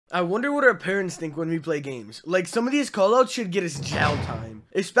I wonder what our parents think when we play games. Like, some of these callouts should get us jail time.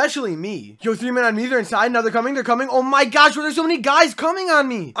 Especially me. Yo, 3 men on me, they're inside, now they're coming. Oh my gosh, bro, there's so many guys coming on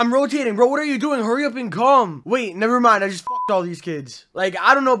me. I'm rotating, bro, what are you doing? Hurry up and come. Wait, never mind, I just fucked all these kids. Like,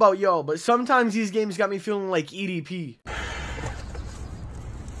 I don't know about y'all, but sometimes these games got me feeling like EDP.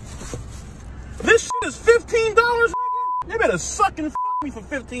 This shit is $15, nigga? You better suck and f me for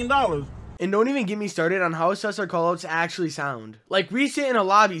 $15. And don't even get me started on how sus our callouts actually sound. Like, we sit in a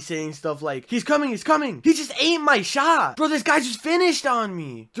lobby saying stuff like, he's coming, he's coming. He just aimed my shot. Bro, this guy just finished on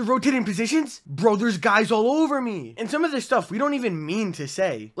me. They're rotating positions? Bro, there's guys all over me. And some of this stuff we don't even mean to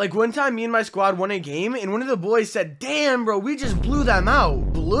say. Like, one time me and my squad won a game and one of the boys said, damn, bro, we just blew them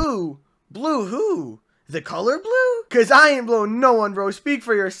out. Blew? Blew who? The color blue? Cause I ain't blown no one, bro. Speak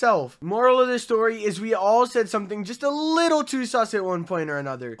for yourself. Moral of the story is we all said something just a little too sus at one point or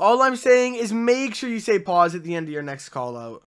another. All I'm saying is make sure you say pause at the end of your next call out.